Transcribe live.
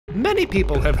Many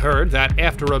people have heard that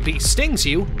after a bee stings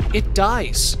you, it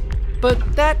dies.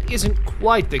 But that isn't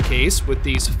quite the case with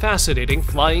these fascinating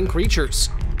flying creatures.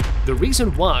 The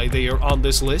reason why they are on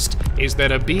this list is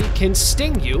that a bee can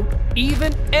sting you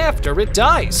even after it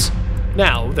dies.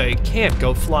 Now, they can't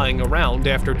go flying around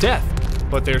after death,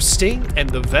 but their sting and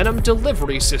the venom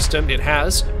delivery system it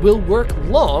has will work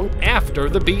long after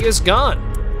the bee is gone.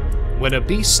 When a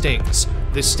bee stings,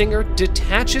 the stinger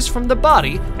detaches from the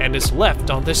body and is left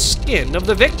on the skin of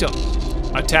the victim.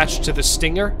 Attached to the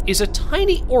stinger is a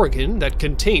tiny organ that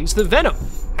contains the venom,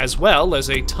 as well as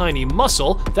a tiny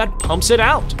muscle that pumps it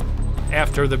out.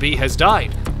 After the bee has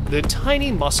died, the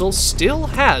tiny muscle still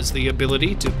has the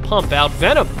ability to pump out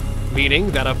venom,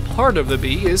 meaning that a part of the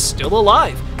bee is still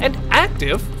alive and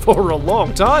active for a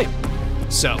long time.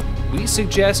 So, we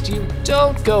suggest you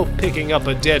don't go picking up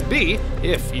a dead bee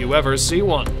if you ever see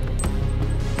one.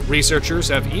 Researchers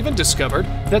have even discovered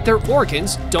that their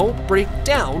organs don't break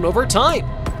down over time.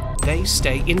 They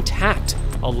stay intact,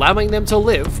 allowing them to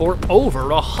live for over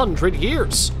 100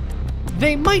 years.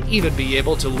 They might even be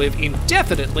able to live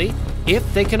indefinitely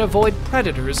if they can avoid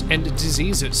predators and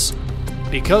diseases.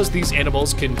 Because these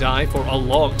animals can die for a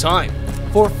long time,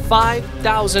 for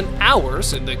 5,000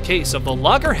 hours in the case of the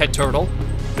loggerhead turtle,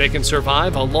 they can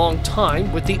survive a long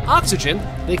time with the oxygen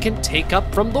they can take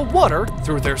up from the water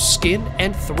through their skin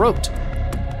and throat.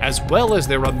 As well as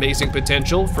their amazing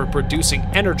potential for producing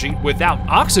energy without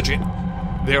oxygen,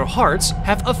 their hearts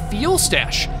have a fuel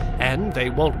stash, and they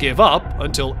won't give up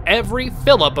until every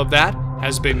fill-up of that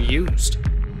has been used.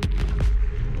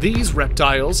 These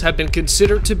reptiles have been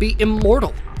considered to be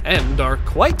immortal and are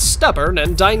quite stubborn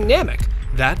and dynamic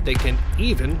that they can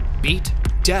even beat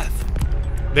death.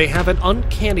 They have an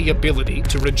uncanny ability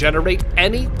to regenerate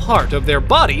any part of their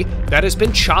body that has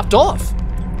been chopped off.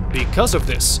 Because of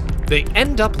this, they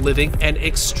end up living an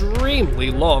extremely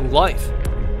long life.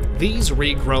 These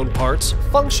regrown parts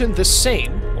function the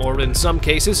same, or in some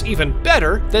cases even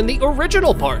better, than the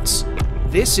original parts.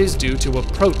 This is due to a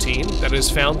protein that is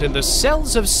found in the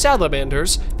cells of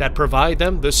salamanders that provide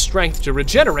them the strength to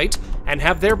regenerate and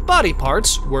have their body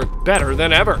parts work better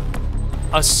than ever.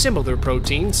 A similar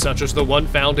protein, such as the one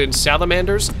found in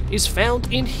salamanders, is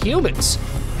found in humans.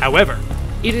 However,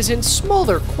 it is in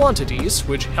smaller quantities,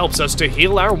 which helps us to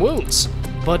heal our wounds,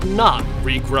 but not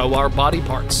regrow our body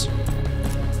parts.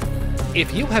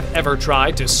 If you have ever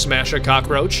tried to smash a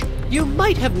cockroach, you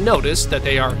might have noticed that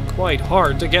they are quite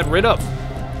hard to get rid of.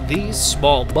 These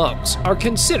small bugs are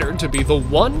considered to be the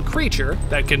one creature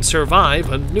that can survive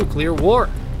a nuclear war.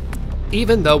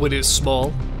 Even though it is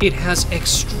small, it has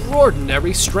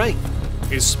extraordinary strength,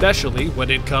 especially when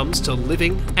it comes to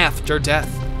living after death.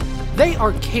 They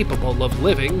are capable of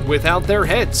living without their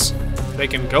heads. They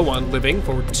can go on living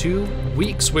for 2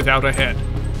 weeks without a head.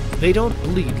 They don't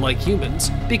bleed like humans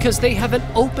because they have an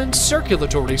open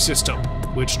circulatory system,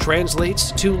 which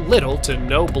translates to little to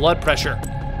no blood pressure.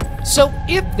 So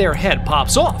if their head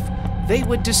pops off, they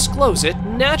would disclose it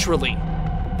naturally.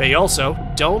 They also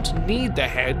don't need the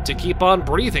head to keep on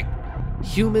breathing.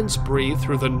 Humans breathe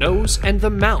through the nose and the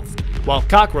mouth, while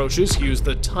cockroaches use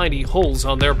the tiny holes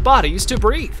on their bodies to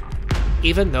breathe.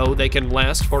 Even though they can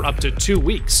last for up to 2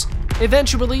 weeks,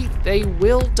 eventually they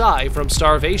will die from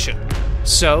starvation,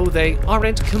 so they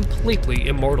aren't completely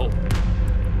immortal.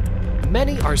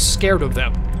 Many are scared of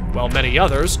them, while many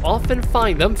others often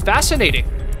find them fascinating.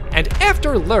 And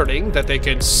after learning that they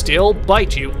can still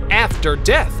bite you after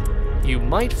death, you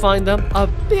might find them a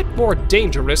bit more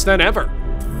dangerous than ever.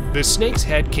 The snake's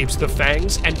head keeps the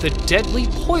fangs and the deadly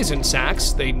poison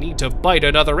sacs they need to bite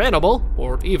another animal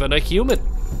or even a human.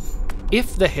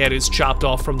 If the head is chopped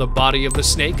off from the body of the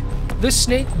snake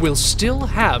will still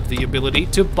have the ability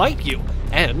to bite you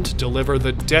and deliver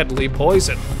the deadly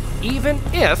poison, even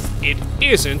if it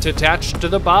isn't attached to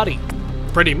the body.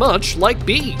 Pretty much like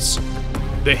bees.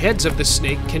 The heads of the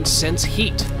snake can sense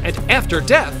heat, and after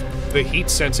death, the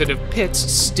heat-sensitive pits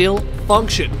still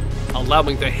function,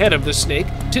 allowing the head of the snake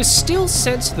to still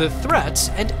sense the threats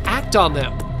and act on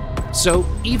them. So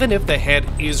even if the head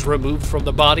is removed from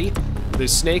the body, the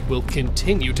snake will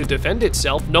continue to defend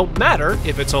itself no matter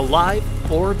if it's alive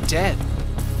or dead.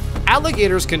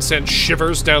 Alligators can send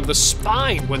shivers down the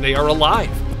spine when they are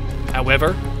alive.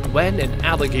 However, when an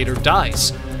alligator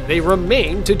dies, they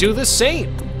remain to do the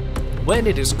same. When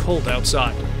it is cold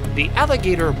outside, the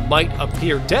alligator might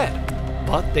appear dead,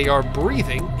 but they are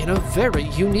breathing in a very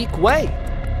unique way.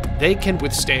 They can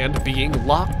withstand being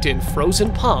locked in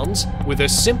frozen ponds with a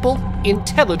simple,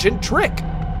 intelligent trick.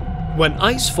 When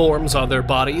ice forms on their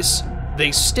bodies,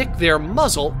 they stick their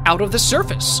muzzle out of the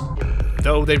surface.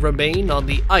 Though they remain on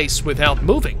the ice without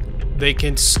moving, They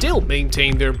can still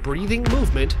maintain their breathing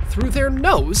movement through their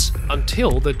nose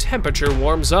until the temperature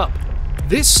warms up.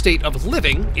 This state of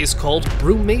living is called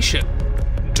brumation.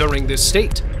 During this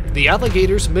state, the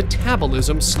alligator's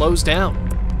metabolism slows down,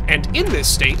 and in this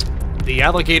state, the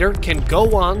alligator can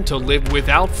go on to live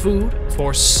without food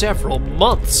for several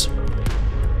months.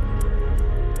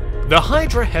 The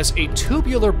hydra has a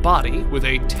tubular body with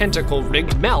a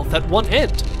tentacle-rigged mouth at one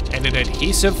end and an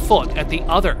adhesive foot at the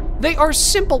other. They are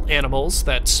simple animals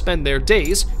that spend their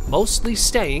days mostly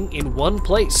staying in one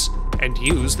place and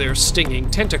use their stinging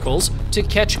tentacles to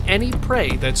catch any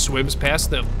prey that swims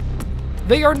past them.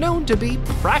 They are known to be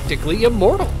practically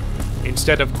immortal.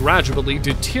 Instead of gradually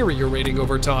deteriorating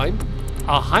over time,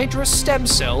 a hydra's stem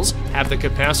cells have the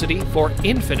capacity for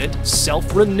infinite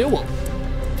self-renewal.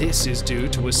 This is due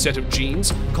to a set of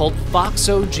genes called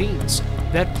FOXO genes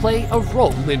that play a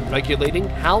role in regulating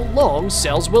how long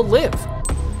cells will live.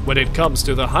 When it comes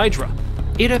to the hydra,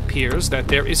 it appears that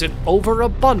there is an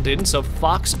overabundance of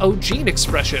FOXO gene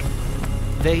expression.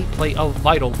 They play a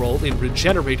vital role in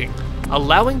regenerating,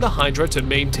 allowing the hydra to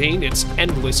maintain its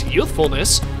endless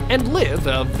youthfulness and live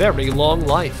a very long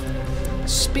life.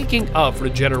 Speaking of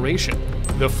regeneration,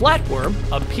 the flatworm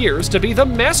appears to be the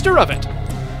master of it.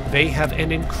 They have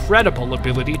an incredible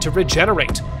ability to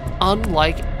regenerate,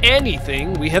 unlike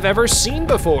anything we have ever seen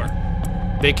before.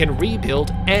 They can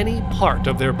rebuild any part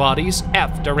of their bodies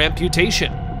after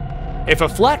amputation. If a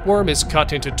flatworm is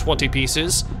cut into 20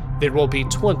 pieces, there will be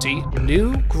 20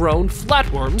 new grown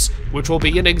flatworms, which will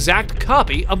be an exact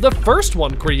copy of the first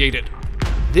one created.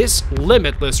 This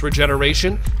limitless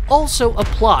regeneration also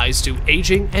applies to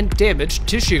aging and damaged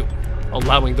tissue,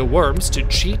 allowing the worms to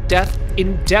cheat death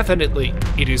indefinitely.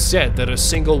 It is said that a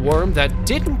single worm that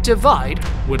didn't divide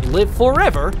would live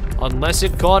forever unless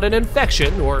it caught an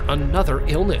infection or another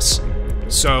illness.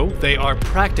 So, they are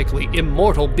practically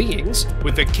immortal beings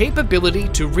with the capability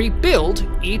to rebuild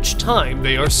each time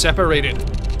they are separated.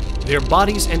 Their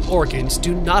bodies and organs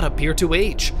do not appear to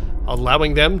age,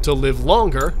 allowing them to live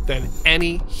longer than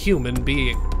any human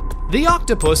being. The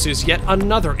octopus is yet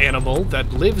another animal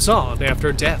that lives on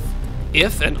after death.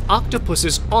 If an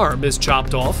octopus's arm is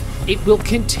chopped off, it will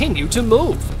continue to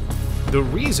move. The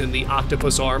reason the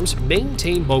octopus arms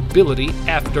maintain mobility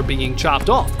after being chopped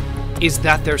off is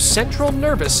that their central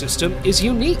nervous system is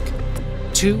unique.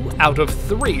 2 out of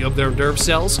 3 of their nerve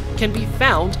cells can be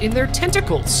found in their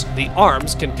tentacles. The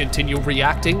arms can continue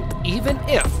reacting even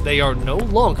if they are no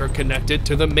longer connected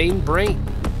to the main brain.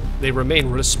 They remain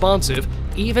responsive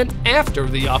even after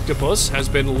the octopus has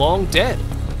been long dead.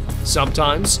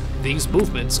 Sometimes, these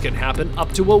movements can happen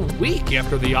up to a week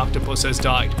after the octopus has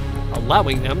died,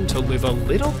 allowing them to live a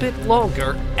little bit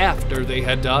longer after they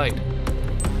had died.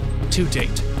 To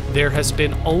date, there has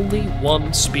been only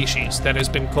one species that has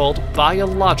been called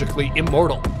biologically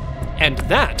immortal, and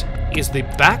that is the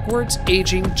backwards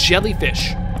aging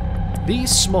jellyfish.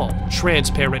 These small,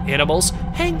 transparent animals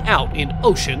hang out in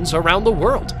oceans around the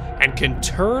world and can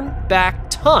turn back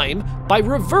time by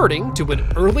reverting to an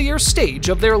earlier stage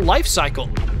of their life cycle.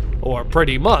 Or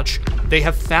pretty much, they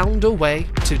have found a way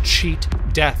to cheat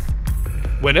death.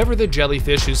 Whenever the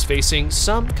jellyfish is facing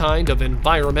some kind of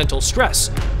environmental stress,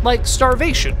 like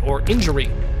starvation or injury,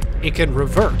 it can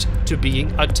revert to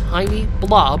being a tiny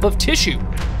blob of tissue,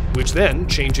 which then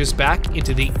changes back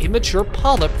into the immature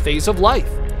polyp phase of life.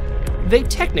 They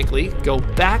technically go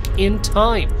back in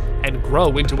time and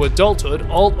grow into adulthood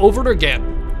all over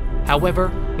again.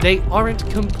 However, they aren't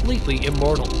completely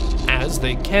immortal, as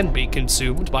they can be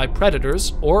consumed by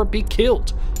predators or be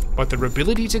killed, but their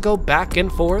ability to go back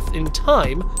and forth in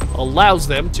time allows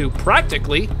them to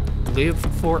practically live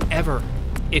forever.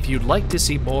 If you'd like to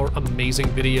see more amazing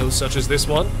videos such as this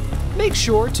one, make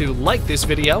sure to like this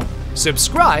video,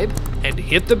 subscribe, and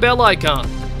hit the bell icon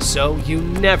so you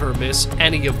never miss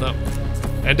any of them.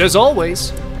 And as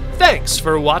always, thanks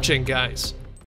for watching, guys.